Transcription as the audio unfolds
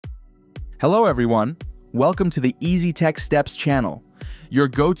Hello everyone, welcome to the Easy Tech Steps channel, your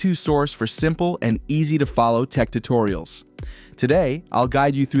go-to source for simple and easy to follow tech tutorials. Today, I'll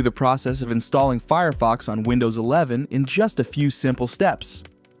guide you through the process of installing Firefox on Windows 11 in just a few simple steps.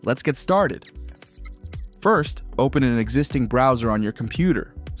 Let's get started. First, open an existing browser on your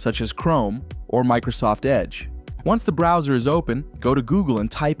computer, such as Chrome or Microsoft Edge. Once the browser is open, go to Google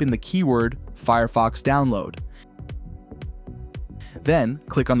and type in the keyword Firefox Download. Then,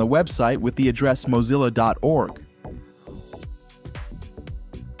 click on the website with the address mozilla.org.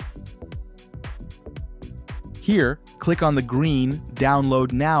 Here, click on the green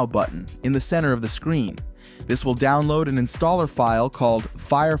Download Now button in the center of the screen. This will download an installer file called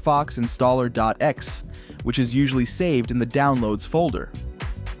firefoxinstaller.x, which is usually saved in the Downloads folder.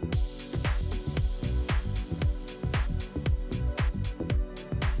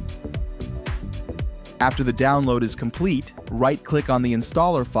 After the download is complete, right-click on the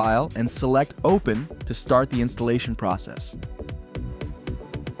installer file and select Open to start the installation process.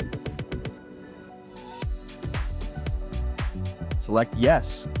 Select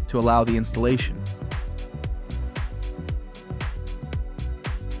Yes to allow the installation.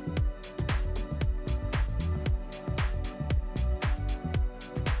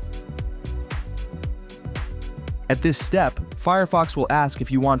 At this step, Firefox will ask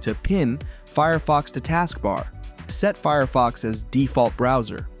if you want to pin Firefox to taskbar, set Firefox as default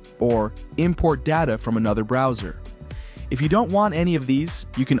browser, or import data from another browser. If you don't want any of these,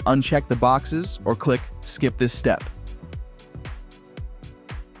 you can uncheck the boxes or click Skip this step.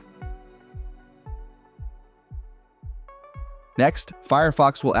 Next,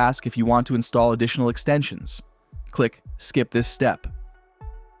 Firefox will ask if you want to install additional extensions. Click Skip this step.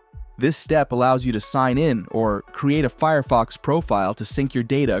 This step allows you to sign in or create a Firefox profile to sync your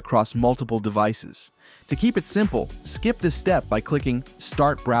data across multiple devices. To keep it simple, skip this step by clicking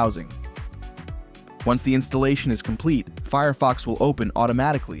Start Browsing. Once the installation is complete, Firefox will open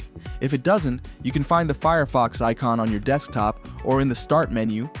automatically. If it doesn't, you can find the Firefox icon on your desktop or in the Start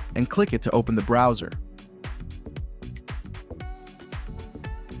menu and click it to open the browser.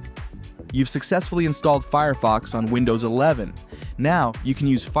 You've successfully installed Firefox on Windows 11. Now, you can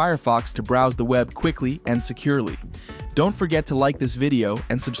use Firefox to browse the web quickly and securely. Don't forget to like this video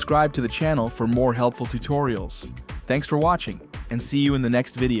and subscribe to the channel for more helpful tutorials. Thanks for watching, and see you in the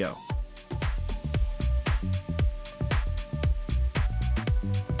next video.